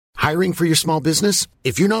Hiring for your small business?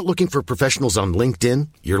 If you're not looking for professionals on LinkedIn,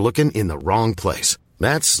 you're looking in the wrong place.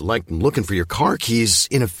 That's like looking for your car keys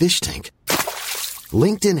in a fish tank.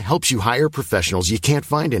 LinkedIn helps you hire professionals you can't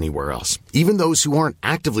find anywhere else, even those who aren't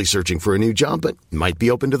actively searching for a new job but might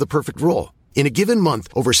be open to the perfect role. In a given month,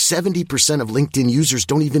 over 70% of LinkedIn users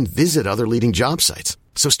don't even visit other leading job sites.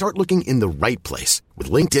 So start looking in the right place.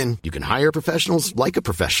 With LinkedIn, you can hire professionals like a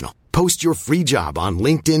professional. Post your free job on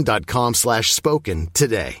linkedin.com/spoken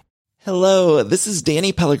today. Hello, this is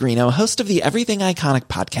Danny Pellegrino, host of the Everything Iconic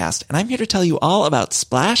podcast, and I'm here to tell you all about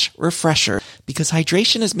Splash Refresher, because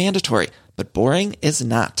hydration is mandatory, but boring is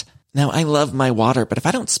not. Now, I love my water, but if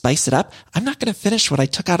I don't spice it up, I'm not going to finish what I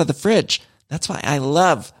took out of the fridge. That's why I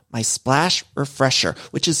love my Splash Refresher,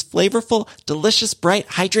 which is flavorful, delicious, bright,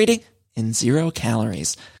 hydrating, and 0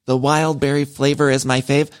 calories. The wild berry flavor is my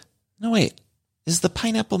fave. No, wait. Is the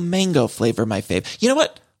pineapple mango flavor my fave? You know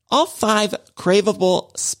what? All 5 craveable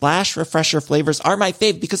Splash Refresher flavors are my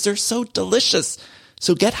fave because they're so delicious.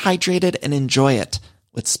 So get hydrated and enjoy it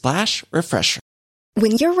with Splash Refresher.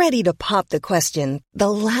 When you're ready to pop the question,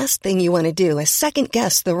 the last thing you want to do is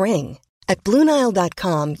second-guess the ring. At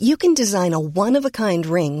BlueNile.com, you can design a one-of-a-kind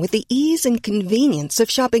ring with the ease and convenience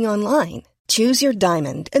of shopping online. Choose your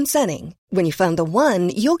diamond and setting. When you find the one,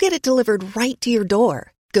 you'll get it delivered right to your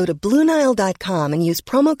door. Go to BlueNile.com and use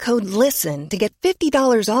promo code LISTEN to get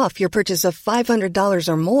 $50 off your purchase of $500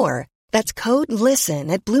 or more. That's code LISTEN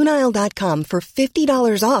at BlueNile.com for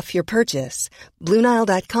 $50 off your purchase.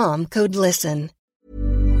 BlueNile.com, code LISTEN.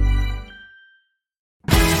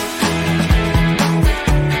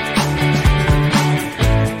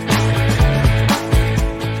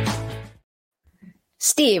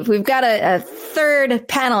 Steve, we've got a third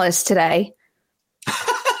panelist today.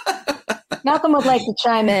 Malcolm would like to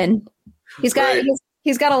chime in. He's got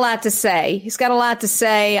a lot to say. He's got a lot to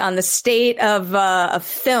say on the state of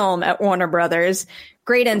film at Warner Brothers.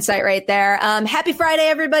 Great insight right there. Happy Friday,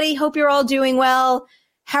 everybody. Hope you're all doing well.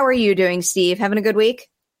 How are you doing, Steve? Having a good week?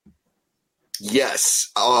 Yes.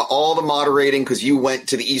 All the moderating, because you went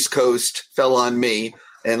to the East Coast, fell on me.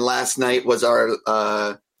 And last night was our,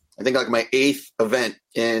 I think like my 8th event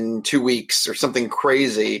in 2 weeks or something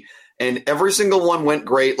crazy. And every single one went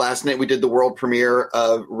great. Last night we did the world premiere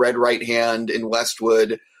of Red Right Hand in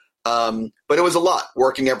Westwood. But it was a lot,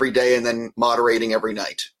 working every day and then moderating every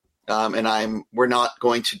night. And we're not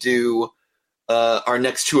going to do our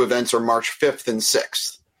next 2 events are March 5th and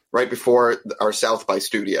 6th, right before our South by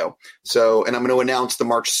studio. So, and I'm going to announce the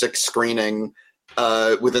March 6th screening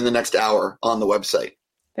within the next hour on the website.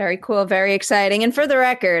 Very cool. Very exciting. And for the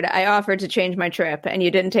record, I offered to change my trip and you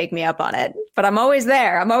didn't take me up on it, but I'm always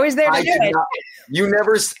there. I'm always there to do it.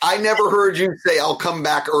 I never heard you say I'll come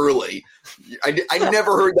back early. I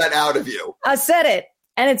never heard that out of you. I said it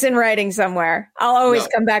and it's in writing somewhere. I'll always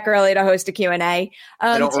come back early to host a Q&A.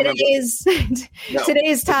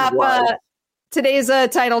 Today's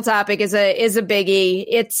title topic is a biggie.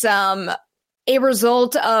 It's, a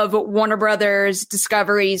result of Warner Brothers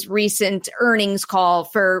Discovery's recent earnings call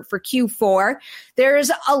for Q4.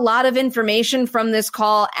 There's a lot of information from this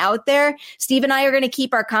call out there. Steve and I are going to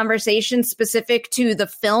keep our conversation specific to the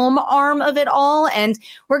film arm of it all, and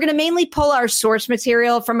we're going to mainly pull our source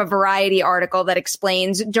material from a Variety article that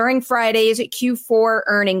explains during Friday's Q4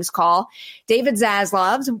 earnings call, David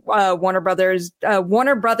Zaslav,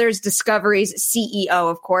 Warner Brothers Discovery's CEO,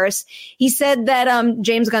 of course, he said that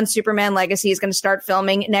James Gunn's Superman Legacy is going to start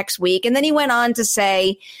filming next week. And then he went on to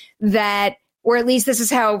say that, or at least this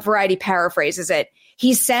is how Variety paraphrases it,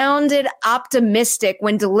 he sounded optimistic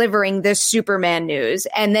when delivering this Superman news.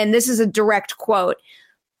 And then this is a direct quote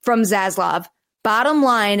from Zaslav. Bottom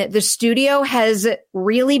line, the studio has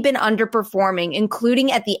really been underperforming,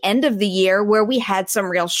 including at the end of the year where we had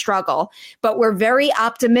some real struggle. But we're very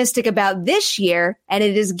optimistic about this year, and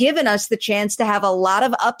it has given us the chance to have a lot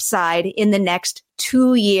of upside in the next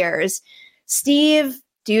 2 years. Steve,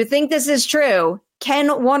 do you think this is true?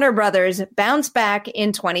 Can Warner Brothers bounce back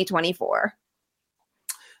in 2024?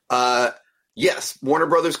 Yes, Warner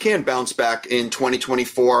Brothers can bounce back in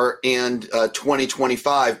 2024 and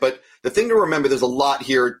 2025, but the thing to remember, there's a lot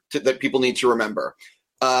here that people need to remember.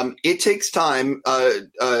 It takes time.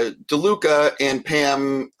 DeLuca and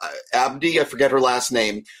Pam Abdi, I forget her last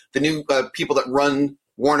name, the new people that run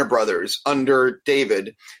Warner Brothers under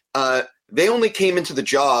David, they only came into the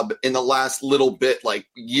job in the last little bit, like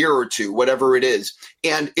year or two, whatever it is.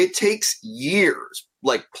 And it takes years,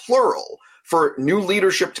 like plural, for new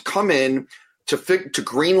leadership to come in to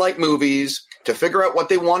greenlight movies, to figure out what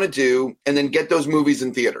they want to do, and then get those movies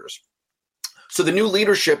in theaters. So the new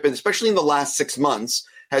leadership, and especially in the last 6 months,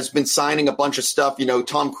 has been signing a bunch of stuff. You know,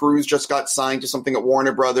 Tom Cruise just got signed to something at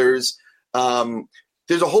Warner Brothers.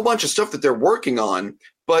 There's a whole bunch of stuff that they're working on,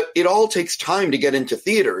 but it all takes time to get into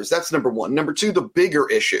theaters. That's number one. Number two, the bigger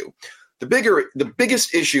issue. The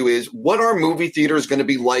biggest issue is, what are movie theaters going to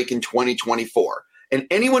be like in 2024? And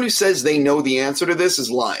anyone who says they know the answer to this is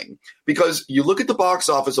lying, because you look at the box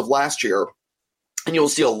office of last year and you'll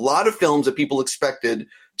see a lot of films that people expected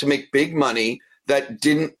to make big money that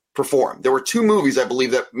didn't perform. There were two movies, I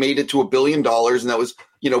believe, that made it to $1 billion, and that was,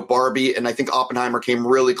 Barbie, and I think Oppenheimer came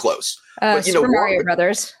really close. But, Super Mario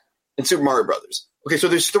Brothers. And Super Mario Brothers. Okay, so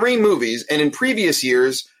there's three movies, and in previous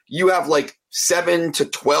years, you have like $7 to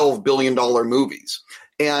 $12 billion movies.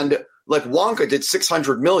 And like Wonka did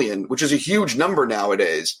 600 million, which is a huge number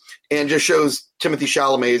nowadays, and just shows Timothée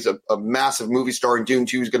Chalamet is a massive movie star, and Dune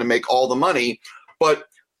 2 is going to make all the money. But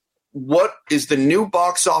what is the new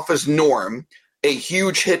box office norm? A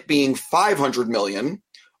huge hit being 500 million,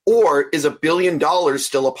 or is $1 billion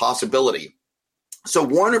still a possibility? So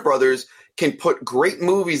Warner Brothers can put great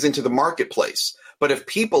movies into the marketplace, but if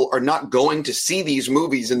people are not going to see these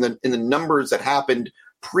movies in the numbers that happened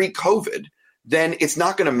pre-COVID, then it's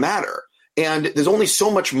not going to matter. And there's only so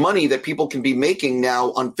much money that people can be making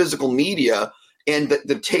now on physical media, and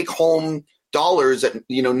the take-home dollars that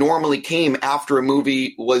normally came after a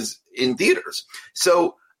movie was in theaters.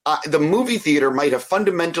 So the movie theater might have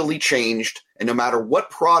fundamentally changed, and no matter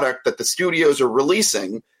what product that the studios are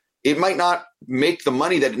releasing, it might not make the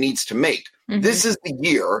money that it needs to make. Mm-hmm. This is the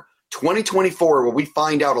year, 2024, where we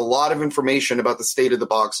find out a lot of information about the state of the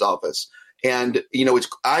box office. And,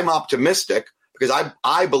 I'm optimistic because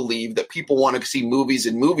I believe that people want to see movies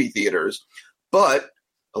in movie theaters, but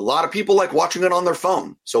a lot of people like watching it on their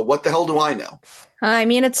phone. So what the hell do I know? I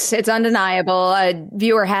mean, it's undeniable.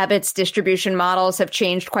 Viewer habits, distribution models have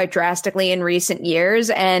changed quite drastically in recent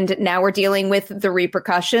years. And now we're dealing with the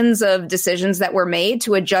repercussions of decisions that were made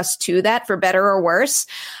to adjust to that, for better or worse.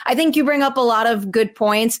 I think you bring up a lot of good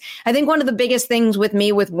points. I think one of the biggest things with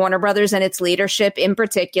Warner Brothers and its leadership in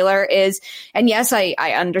particular is, and yes, I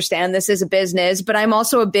understand this is a business, but I'm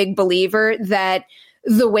also a big believer that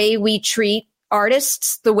the way we treat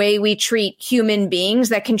artists, the way we treat human beings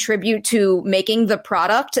that contribute to making the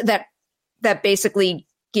product that basically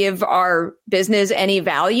give our business any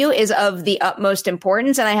value is of the utmost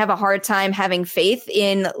importance. And I have a hard time having faith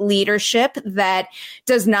in leadership that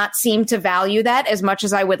does not seem to value that as much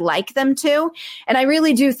as I would like them to. And I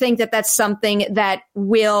really do think that that's something that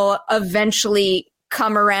will eventually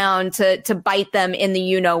come around to bite them in the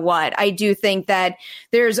you-know-what. I do think that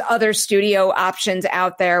there's other studio options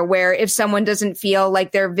out there where if someone doesn't feel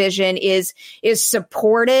like their vision is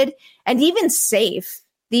supported and even safe,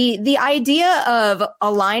 the idea of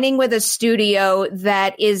aligning with a studio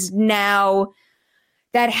that has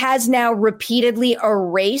now repeatedly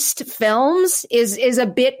erased films is a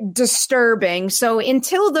bit disturbing. So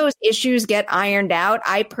until those issues get ironed out,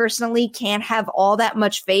 I personally can't have all that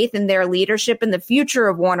much faith in their leadership in the future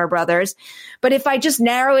of Warner Brothers. But if I just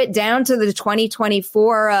narrow it down to the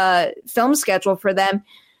 2024 film schedule for them,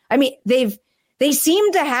 I mean, they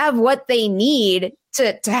seem to have what they need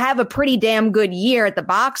to have a pretty damn good year at the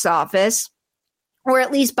box office, or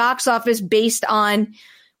at least box office based on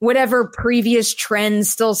whatever previous trends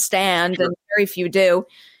still stand, and very few do.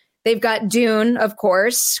 They've got Dune, of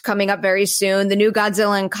course, coming up very soon, the new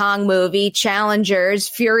Godzilla and Kong movie, Challengers,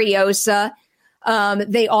 Furiosa.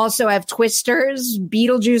 They also have Twisters,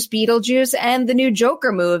 Beetlejuice, and the new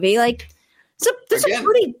Joker movie. Like, there's a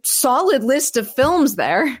pretty solid list of films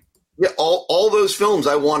there. Yeah, all those films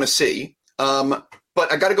I want to see. But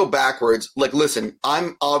I got to go backwards. Like, listen,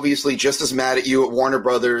 I'm obviously just as mad at you at Warner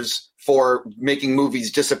Brothers for making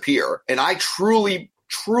movies disappear. And I truly,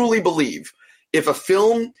 truly believe if a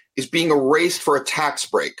film is being erased for a tax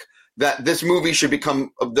break, that this movie should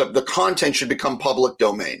become, the content should become public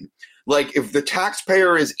domain. Like, if the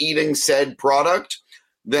taxpayer is eating said product,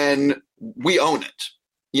 then we own it.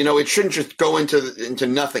 It shouldn't just go into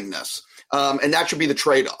nothingness. And that should be the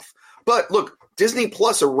trade-off. But look, Disney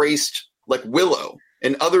Plus erased like Willow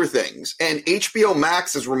and other things, and HBO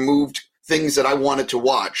Max has removed things that I wanted to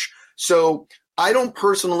watch. So I don't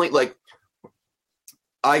personally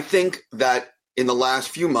I think that in the last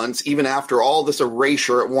few months, even after all this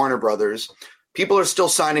erasure at Warner Brothers, people are still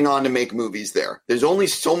signing on to make movies there. There's only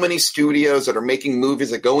so many studios that are making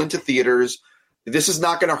movies that go into theaters. This is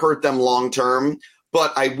not going to hurt them long term,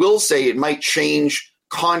 but I will say it might change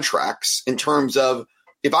contracts in terms of,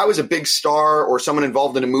 if I was a big star or someone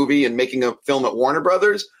involved in a movie and making a film at Warner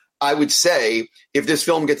Brothers, I would say if this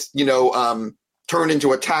film gets, turned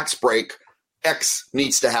into a tax break, X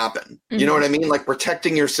needs to happen. Mm-hmm. You know what I mean? Like,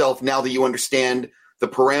 protecting yourself now that you understand the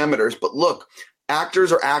parameters. But look,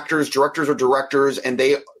 actors are actors, directors are directors, and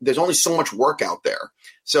there's only so much work out there.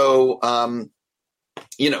 So, I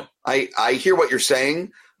hear what you're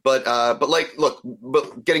saying, but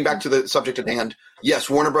getting back to the subject at hand, yes,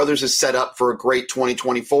 Warner Brothers is set up for a great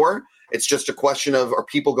 2024. It's just a question of, are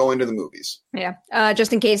people going to the movies? Yeah.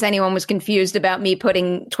 Just in case anyone was confused about me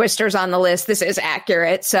putting Twisters on the list, this is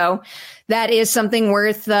accurate. So that is something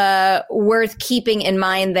worth keeping in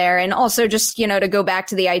mind there. And also just, to go back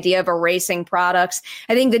to the idea of erasing products,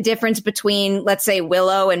 I think the difference between, let's say,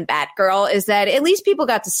 Willow and Batgirl is that at least people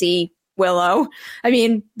got to see Willow. I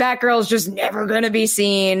mean, Batgirl's just never going to be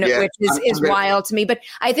seen, which is wild to me. But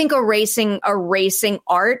I think erasing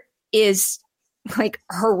art is like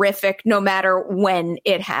horrific no matter when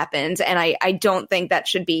it happens. And I don't think that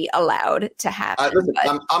should be allowed to happen. Listen,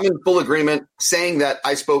 I'm in full agreement saying that.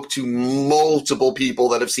 I spoke to multiple people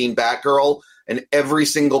that have seen Batgirl, and every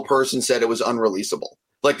single person said it was unreleasable.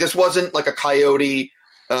 Like, this wasn't like a Coyote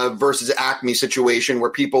versus Acme situation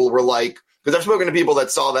where people were like, because I've spoken to people that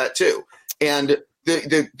saw that too. And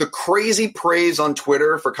the crazy praise on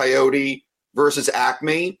Twitter for Coyote versus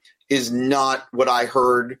Acme is not what I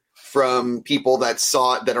heard from people that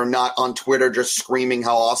saw it that are not on Twitter just screaming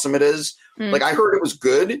how awesome it is. Like, I heard it was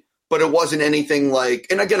good, but it wasn't anything like,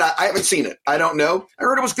 and again, I haven't seen it. I don't know. I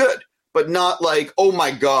heard it was good, but not like, oh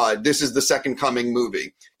my God, this is the second coming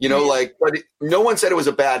movie. But no one said it was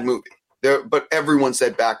a bad movie. But everyone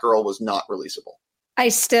said Batgirl was not releasable. I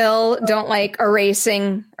still don't like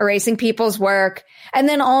erasing people's work. And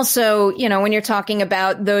then also, when you're talking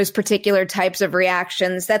about those particular types of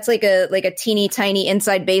reactions, that's like a teeny tiny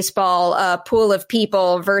inside baseball pool of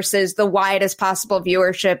people versus the widest possible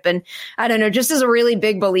viewership. And I don't know, just as a really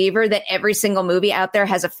big believer that every single movie out there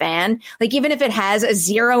has a fan, like even if it has a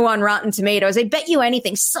 0 on Rotten Tomatoes, I bet you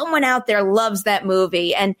anything, someone out there loves that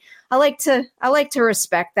movie. And I like to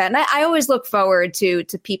respect that. And I always look forward to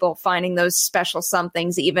people finding those special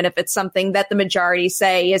somethings, even if it's something that the majority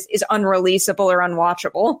say is unreleasable or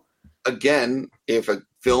unwatchable. Again, if a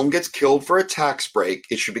film gets killed for a tax break,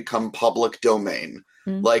 it should become public domain.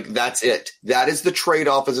 Like, that's it. That is the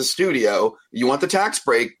trade-off as a studio. You want the tax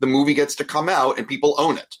break, the movie gets to come out and people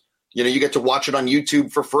own it. You get to watch it on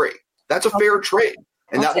YouTube for free. That's a fair trade.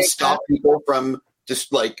 And that will stop people from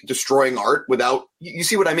just like destroying art without, you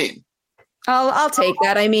see what I mean? I'll take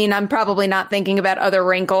that. I mean, I'm probably not thinking about other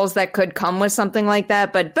wrinkles that could come with something like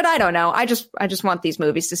that, but I don't know. I just want these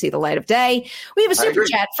movies to see the light of day. We have a super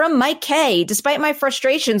chat from Mike K. Despite my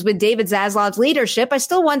frustrations with David Zaslav's leadership, I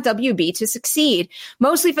still want WB to succeed,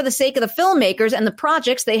 mostly for the sake of the filmmakers and the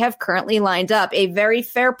projects they have currently lined up. A very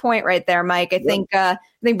fair point right there, Mike. I think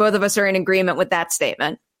both of us are in agreement with that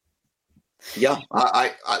statement. Yeah,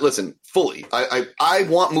 I listen fully. I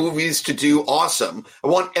want movies to do awesome. I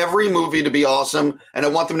want every movie to be awesome, and I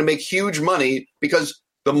want them to make huge money, because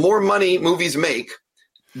the more money movies make,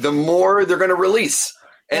 the more they're going to release,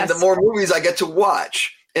 and the more movies I get to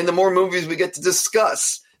watch, and the more movies we get to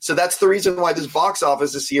discuss. So that's the reason why this box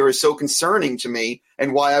office this year is so concerning to me,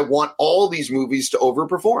 and why I want all these movies to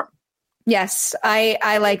overperform. Yes,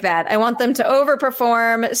 I like that. I want them to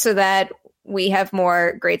overperform so that we have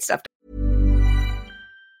more great stuff.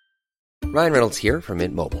 Ryan Reynolds here from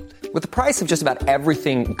Mint Mobile. With the price of just about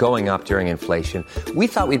everything going up during inflation, we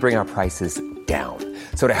thought we'd bring our prices down.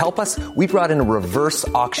 So to help us, we brought in a reverse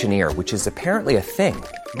auctioneer, which is apparently a thing.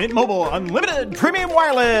 Mint Mobile Unlimited Premium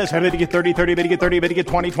Wireless. How to get 30, 30, bit to get 30, bit to get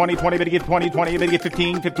 20, 20, 20, bit to get 20, 20, bit to get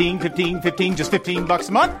 15, 15, 15, 15, just $15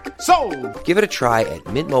 a month? Sold! Give it a try at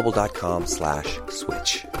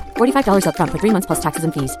mintmobile.com/switch. $45 up front for 3 months plus taxes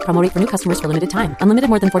and fees. Promo rate for new customers for limited time. Unlimited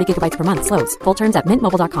more than 40 gigabytes per month. Slows full terms at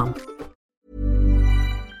mintmobile.com.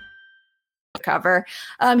 Cover.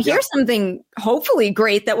 Here's something hopefully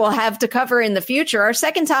great that we'll have to cover in the future. Our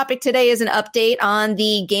second topic today is an update on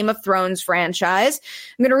the Game of Thrones franchise.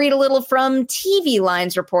 I'm going to read a little from TV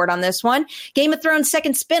Line's report on this one. Game of Thrones'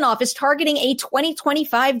 second spinoff is targeting a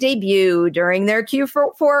 2025 debut. During their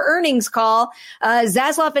Q4 earnings call,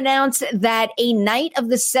 Zaslav announced that A Knight of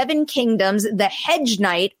the Seven Kingdoms, The Hedge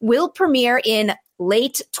Knight, will premiere in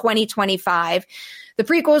late 2025. The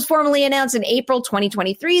prequel was formally announced in April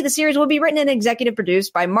 2023. The series will be written and executive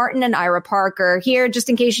produced by Martin and Ira Parker. Here, just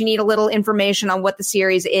in case you need a little information on what the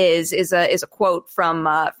series is a quote from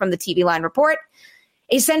the TV Line report.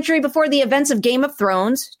 A century before the events of Game of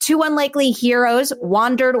Thrones, two unlikely heroes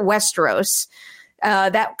wandered Westeros.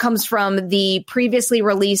 That comes from the previously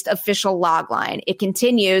released official logline. It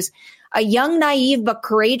continues, a young, naive, but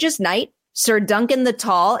courageous knight, Sir Duncan the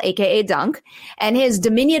Tall, a.k.a. Dunk, and his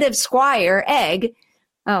diminutive squire, Egg,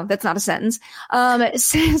 Oh, that's not a sentence.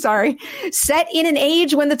 Sorry. Set in an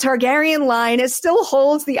age when the Targaryen line still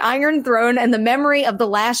holds the Iron Throne and the memory of the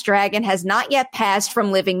last dragon has not yet passed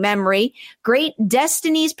from living memory. Great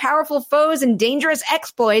destinies, powerful foes, and dangerous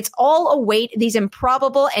exploits all await these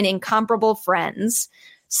improbable and incomparable friends.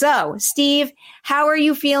 So, Steve, how are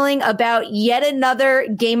you feeling about yet another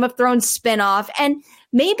Game of Thrones spinoff? And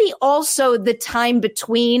maybe also the time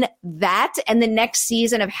between that and the next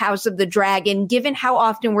season of House of the Dragon, given how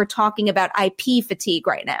often we're talking about IP fatigue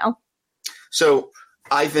right now? So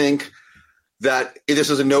I think that this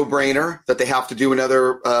is a no-brainer that they have to do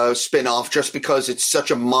another spinoff just because it's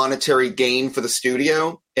such a monetary gain for the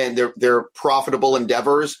studio and they're profitable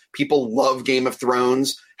endeavors. People love Game of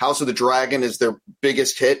Thrones. House of the Dragon is their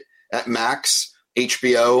biggest hit at Max,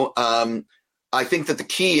 HBO. I think that the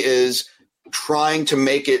key is trying to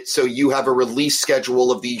make it so you have a release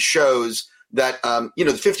schedule of these shows that,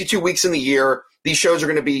 the 52 weeks in the year, these shows are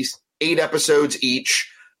going to be 8 episodes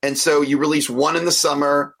each. And so you release one in the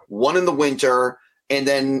summer, one in the winter, and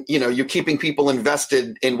then, you're keeping people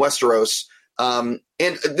invested in Westeros. And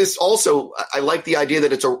this also, I like the idea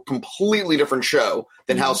that it's a completely different show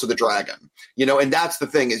than House of the Dragon, and that's the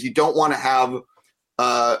thing is you don't want to have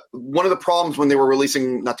one of the problems when they were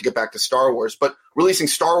releasing, not to get back to Star Wars, but releasing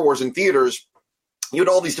Star Wars in theaters, you had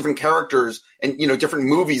all these different characters and, different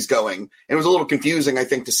movies going. And it was a little confusing, I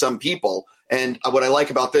think, to some people. And what I like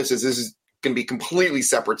about this is going to be completely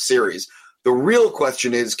separate series. The real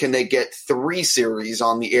question is, can they get 3 series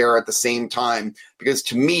on the air at the same time? Because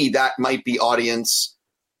to me, that might be audience,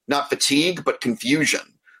 not fatigue, but confusion,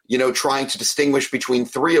 trying to distinguish between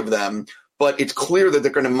 3 of them. But it's clear that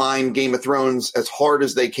they're going to mine Game of Thrones as hard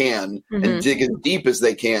as they can and dig as deep as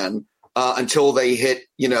they can until they hit,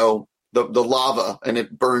 the lava and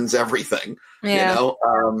it burns everything,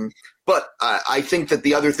 But I think that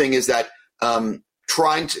the other thing is that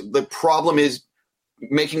the problem is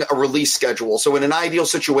making a release schedule. So in an ideal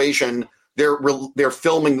situation, they're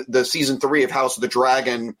filming the season 3 of House of the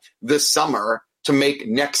Dragon this summer to make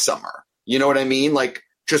next summer. You know what I mean? Like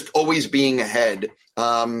just always being ahead.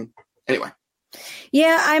 Anyway.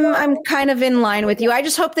 Yeah, I'm kind of in line with you. I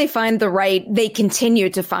just hope they continue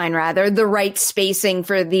to find the right spacing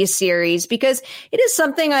for these series, because it is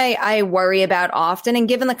something I worry about often. And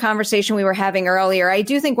given the conversation we were having earlier, I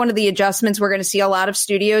do think one of the adjustments we're going to see a lot of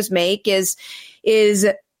studios make is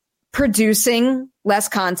producing less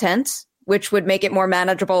content, which would make it more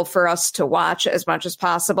manageable for us to watch as much as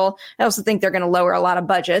possible. I also think they're going to lower a lot of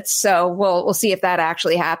budgets. So we'll see if that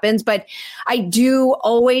actually happens. But I do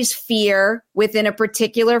always fear within a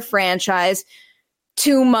particular franchise,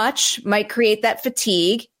 too much might create that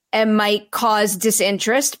fatigue and might cause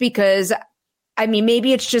disinterest because,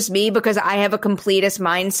 maybe it's just me because I have a completist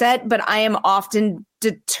mindset, but I am often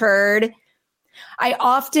deterred. I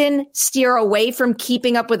often steer away from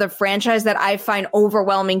keeping up with a franchise that I find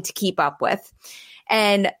overwhelming to keep up with.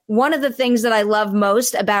 And one of the things that I love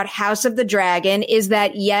most about House of the Dragon is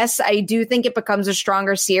that, yes, I do think it becomes a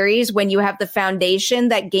stronger series when you have the foundation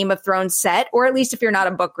that Game of Thrones set, or at least if you're not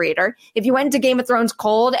a book reader. If you went into Game of Thrones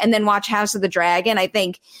cold and then watch House of the Dragon, I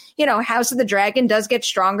think, House of the Dragon does get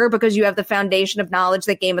stronger because you have the foundation of knowledge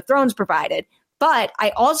that Game of Thrones provided. But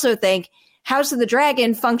I also think House of the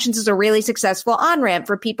Dragon functions as a really successful on-ramp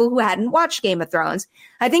for people who hadn't watched Game of Thrones.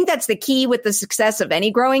 I think that's the key with the success of any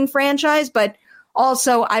growing franchise, but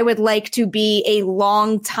also I would like to be a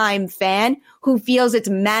long-time fan who feels it's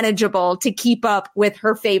manageable to keep up with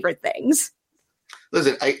her favorite things.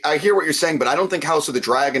 Listen, I hear what you're saying, but I don't think House of the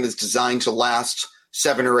Dragon is designed to last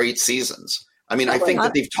 7 or 8 seasons. I think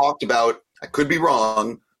that they've talked about, I could be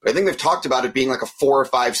wrong, but I think they've talked about it being like a 4 or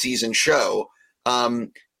 5 season show.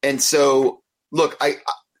 And so, look,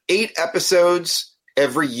 8 episodes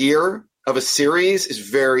every year of a series is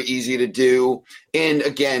very easy to do. And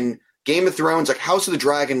again, Game of Thrones, like House of the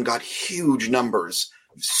Dragon, got huge numbers,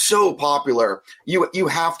 so popular. You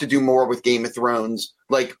have to do more with Game of Thrones.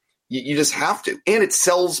 Like, you just have to. And it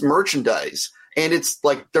sells merchandise. And it's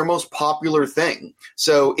like their most popular thing.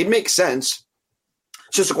 So it makes sense.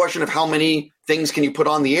 It's just a question of how many things can you put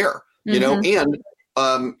on the air, And,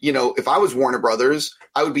 if I was Warner Brothers,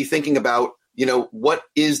 I would be thinking about, what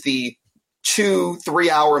is the 2-3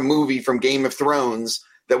 hour movie from Game of Thrones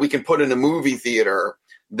that we can put in a movie theater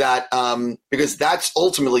that, because that's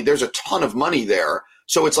ultimately, there's a ton of money there.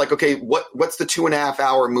 So it's like, okay, what's the 2.5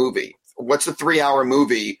 hour movie? What's the 3 hour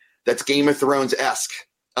movie that's Game of Thrones-esque?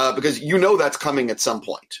 Because that's coming at some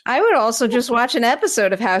point. I would also just watch an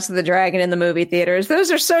episode of House of the Dragon in the movie theaters.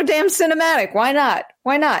 Those are so damn cinematic. Why not?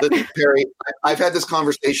 Listen, Perry, I've had this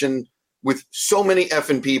conversation with so many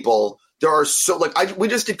effing people There are we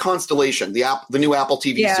just did Constellation, the new Apple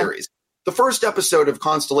TV series. The first episode of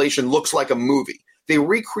Constellation looks like a movie. They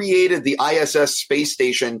recreated the ISS space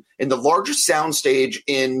station in the largest soundstage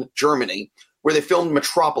in Germany, where they filmed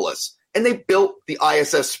Metropolis, and they built the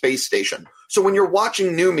ISS space station. So when you're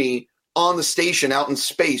watching Noomi on the station out in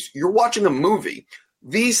space, you're watching a movie.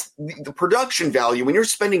 The production value, when you're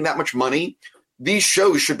spending that much money, these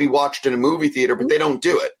shows should be watched in a movie theater, but they don't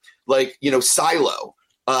do it. Like, Silo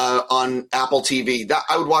on Apple TV. That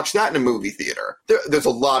I would watch that in a movie theater. There's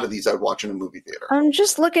a lot of these I would watch in a movie theater. I'm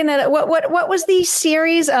just looking at it. What was the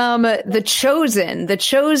series? The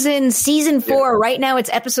Chosen season 4. Right now it's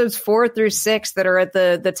episodes 4 through 6 that are at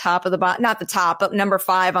the top of the not the top, but number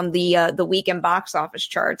 5 on the weekend box office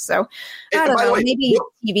chart. So I don't know. Maybe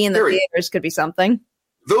TV in the theaters could be something.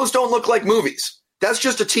 Those don't look like movies. That's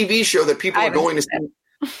just a TV show that people are going to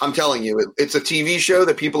see. I'm telling you, it's a TV show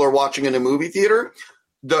that people are watching in a movie theater.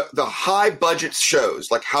 The high budget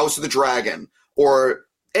shows like House of the Dragon or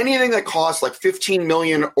anything that costs like $15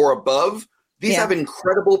 million or above, these have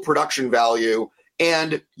incredible production value,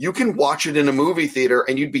 and you can watch it in a movie theater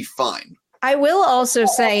and you'd be fine. I will also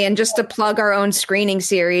say, and just to plug our own screening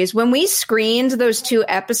series, when we screened those 2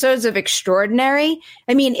 episodes of Extraordinary,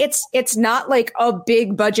 I mean, it's not like a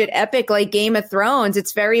big budget epic like Game of Thrones.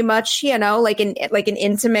 It's very much, like an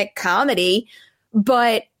intimate comedy,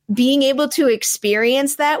 but being able to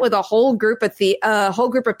experience that with a whole group of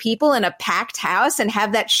people in a packed house and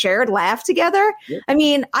have that shared laugh together. Yep. I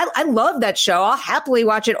mean, I love that show. I'll happily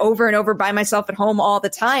watch it over and over by myself at home all the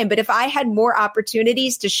time. But if I had more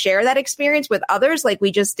opportunities to share that experience with others like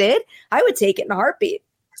we just did, I would take it in a heartbeat.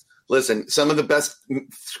 Listen, some of the best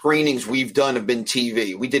screenings we've done have been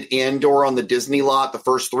TV. We did Andor on the Disney lot, the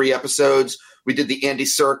first 3 episodes. We did the Andy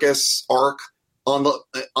Serkis arc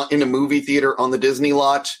in a movie theater on the Disney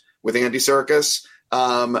lot with Andy Serkis.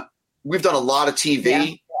 We've done a lot of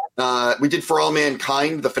TV. Yeah. We did For All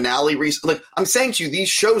Mankind, the finale recently. I'm saying to you, these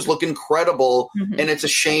shows look incredible, and it's a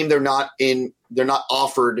shame they're not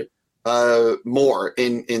offered more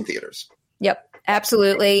in theaters. Yep.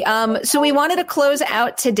 Absolutely. So we wanted to close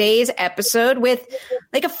out today's episode with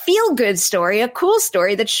like a feel-good story, a cool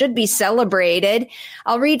story that should be celebrated.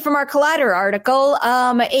 I'll read from our Collider article.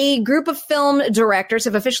 A group of film directors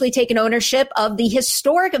have officially taken ownership of the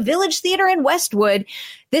historic Village Theater in Westwood.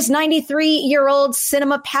 This 93-year-old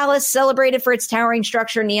cinema palace, celebrated for its towering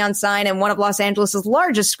structure, neon sign, and one of Los Angeles'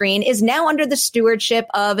 largest screen, is now under the stewardship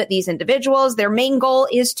of these individuals. Their main goal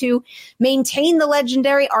is to maintain the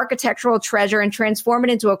legendary architectural treasure and transform it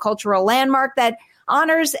into a cultural landmark that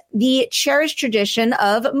honors the cherished tradition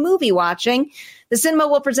of movie watching. The cinema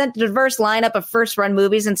will present a diverse lineup of first-run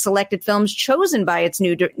movies and selected films chosen by its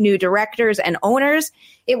new directors and owners.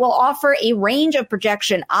 It will offer a range of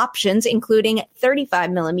projection options, including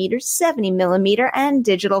 35mm, 70mm, and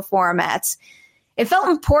digital formats. It felt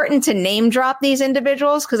important to name drop these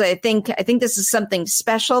individuals because I think this is something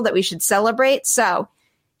special that we should celebrate. So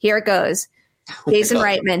here it goes. Jason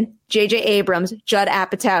Reitman, J.J. Abrams, Judd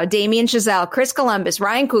Apatow, Damien Chazelle, Chris Columbus,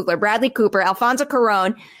 Ryan Coogler, Bradley Cooper, Alfonso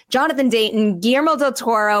Cuarón, Jonathan Dayton, Guillermo del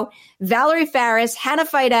Toro, Valerie Faris, Hannah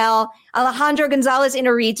Fidel, Alejandro Gonzalez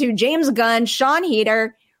Inarritu, James Gunn, Sean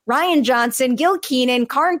Heder, Ryan Johnson, Gil Keenan,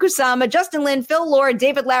 Karan Kusama, Justin Lin, Phil Lord,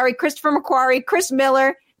 David Lowery, Christopher McQuarrie, Chris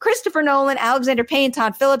Miller, Christopher Nolan, Alexander Payne,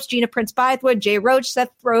 Todd Phillips, Gina Prince Bythewood, Jay Roach,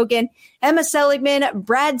 Seth Rogen, Emma Seligman,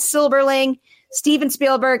 Brad Silberling, Steven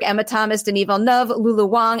Spielberg, Emma Thomas, Denis Villeneuve, Lulu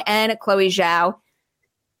Wang, and Chloe Zhao.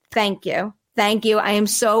 Thank you. Thank you. I am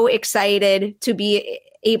so excited to be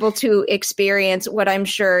able to experience what I'm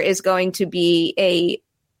sure is going to be a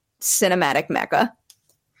cinematic mecca.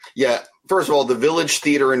 Yeah. First of all, the Village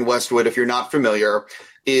Theater in Westwood, if you're not familiar,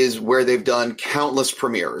 is where they've done countless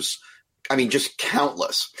premieres. I mean, just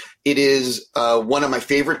countless. It is one of my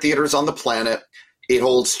favorite theaters on the planet. It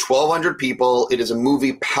holds 1,200 people. It is a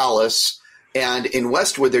movie palace. And in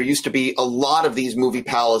Westwood, there used to be a lot of these movie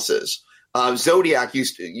palaces. Zodiac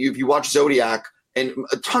if you watch Zodiac and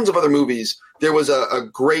tons of other movies, there was a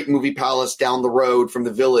great movie palace down the road from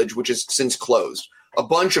the Village, which has since closed. A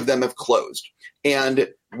bunch of them have closed. And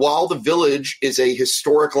while the Village is a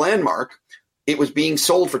historic landmark, it was being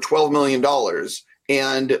sold for $12 million.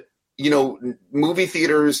 And, movie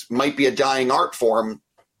theaters might be a dying art form.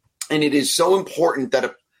 And it is so important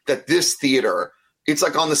that this theater, it's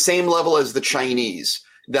like on the same level as the Chinese,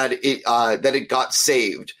 that it got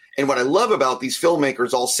saved. And what I love about these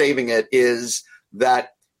filmmakers all saving it is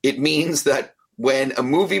that it means that when a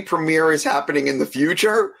movie premiere is happening in the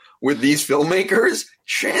future with these filmmakers,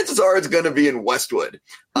 chances are it's going to be in Westwood.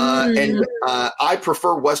 And I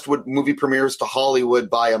prefer Westwood movie premieres to Hollywood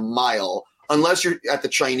by a mile. unless you're at the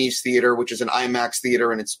Chinese Theater, which is an IMAX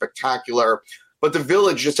theater and it's spectacular. But the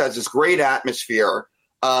Village just has this great atmosphere.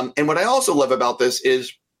 And what I also love about this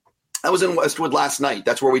is I was in Westwood last night.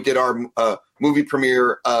 That's where we did our movie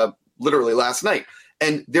premiere literally last night.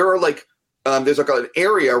 And there are there's an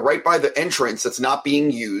area right by the entrance that's not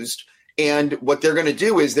being used. And what they're going to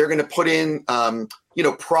do is they're going to put in,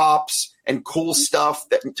 props and cool stuff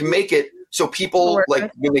to make it so people, when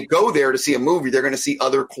they go there to see a movie, they're going to see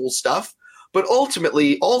other cool stuff. But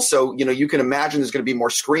ultimately, also, you can imagine there's going to be more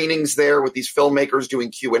screenings there with these filmmakers doing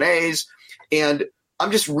Q&As. And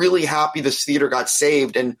I'm just really happy this theater got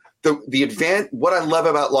saved. And what I love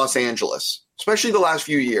about Los Angeles, especially the last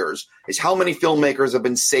few years, is how many filmmakers have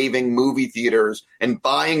been saving movie theaters and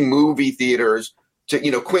buying movie theaters.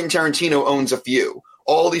 Quentin Tarantino owns a few.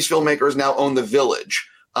 All these filmmakers now own the Village.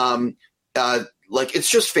 It's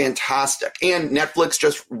just fantastic. And Netflix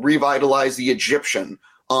just revitalized The Egyptian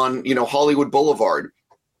on, Hollywood Boulevard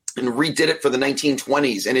and redid it for the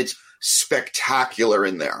 1920s. And it's spectacular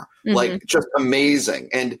in there, just amazing.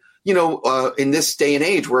 And, in this day and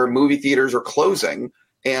age where movie theaters are closing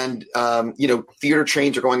and, theater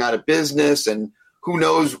chains are going out of business and who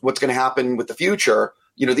knows what's going to happen with the future,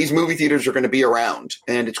 these movie theaters are going to be around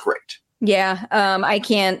and it's great. Yeah, I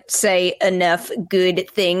can't say enough good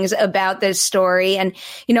things about this story. And,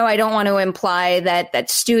 I don't want to imply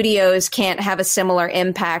that studios can't have a similar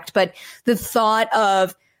impact, but the thought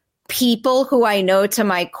of people who I know to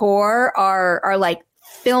my core are like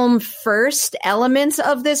film first elements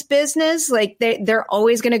of this business. Like they're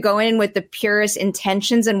always going to go in with the purest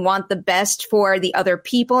intentions and want the best for the other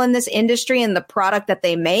people in this industry and the product that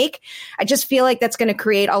they make. I just feel like that's going to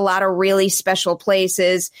create a lot of really special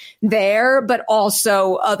places there, but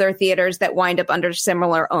also other theaters that wind up under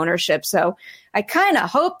similar ownership. So I kind of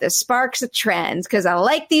hope this sparks a trend because I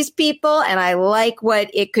like these people and I like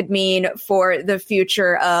what it could mean for the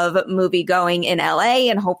future of movie going in LA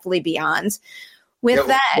and hopefully beyond. With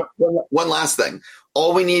that, one last thing.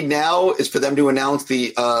 All we need now is for them to announce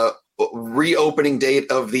the reopening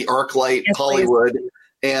date of the ArcLight Hollywood. Please.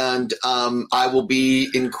 And I will be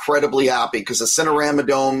incredibly happy because the Cinerama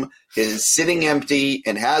Dome is sitting empty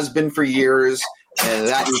and has been for years. And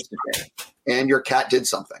that needs to change. And your cat did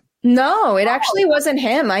something. No, it actually wasn't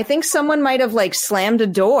him. I think someone might have slammed a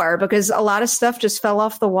door because a lot of stuff just fell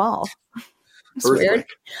off the wall. It's weird.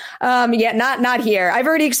 Not here. I've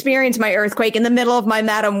already experienced my earthquake in the middle of my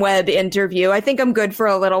Madam Web interview. I think I'm good for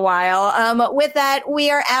a little while. With that, we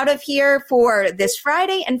are out of here for this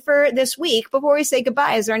Friday and for this week. Before we say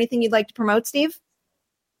goodbye, is there anything you'd like to promote, Steve?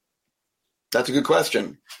 That's a good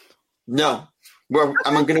question. No.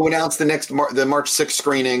 I'm going to announce the March 6th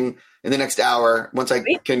screening in the next hour once I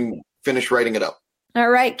can finish writing it up. All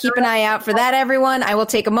right. Keep an eye out for that, everyone. I will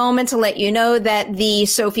take a moment to let you know that the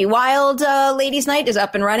Sophie Wilde Ladies Night is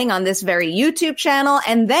up and running on this very YouTube channel.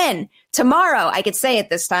 And then tomorrow, I could say it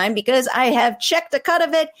this time because I have checked a cut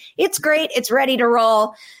of it. It's great. It's ready to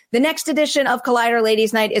roll. The next edition of Collider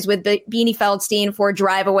Ladies Night is with Beanie Feldstein for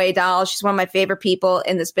Drive Away Dolls. She's one of my favorite people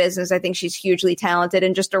in this business. I think she's hugely talented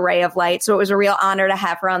and just a ray of light. So it was a real honor to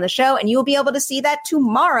have her on the show. And you'll be able to see that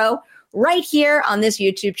tomorrow right here on this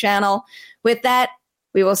YouTube channel. With that,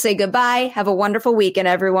 we will say goodbye. Have a wonderful weekend,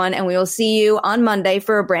 everyone. And we will see you on Monday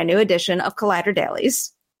for a brand new edition of Collider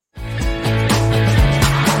Dailies.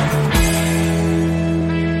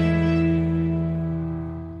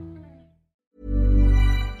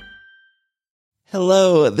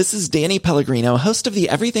 Hello, this is Danny Pellegrino, host of the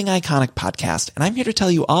Everything Iconic podcast, and I'm here to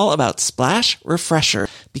tell you all about Splash Refresher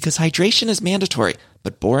because hydration is mandatory,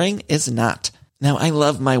 but boring is not. Now, I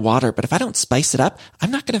love my water, but if I don't spice it up,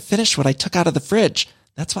 I'm not going to finish what I took out of the fridge.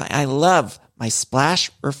 That's why I love my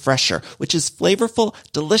Splash Refresher, which is flavorful,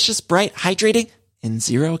 delicious, bright, hydrating, and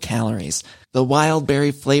 0 calories. The wild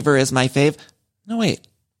berry flavor is my fave. No, wait.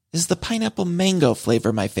 Is the pineapple mango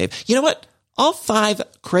flavor my fave? You know what? All 5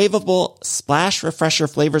 craveable Splash Refresher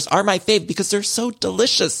flavors are my fave because they're so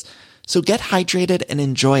delicious. So get hydrated and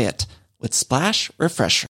enjoy it with Splash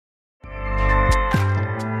Refresher.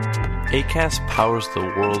 Acast powers the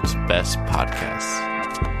world's best podcasts.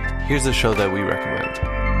 Here's a show that we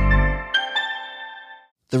recommend.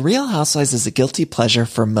 The Real Housewives is a guilty pleasure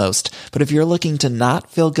for most, but if you're looking to not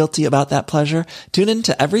feel guilty about that pleasure, tune in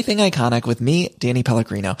to Everything Iconic with me, Danny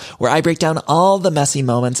Pellegrino, where I break down all the messy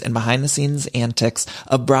moments and behind-the-scenes antics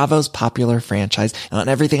of Bravo's popular franchise. And on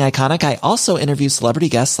Everything Iconic, I also interview celebrity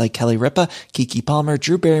guests like Kelly Ripa, Keke Palmer,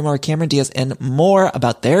 Drew Barrymore, Cameron Diaz, and more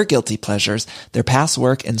about their guilty pleasures, their past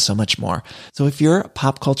work, and so much more. So if you're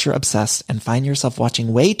pop culture obsessed and find yourself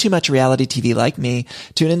watching way too much reality TV like me,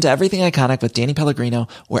 tune in to Everything Iconic with Danny Pellegrino,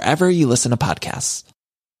 wherever you listen to podcasts.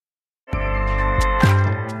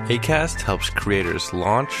 Acast helps creators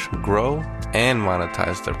launch, grow, and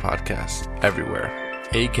monetize their podcasts everywhere.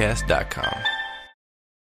 Acast.com.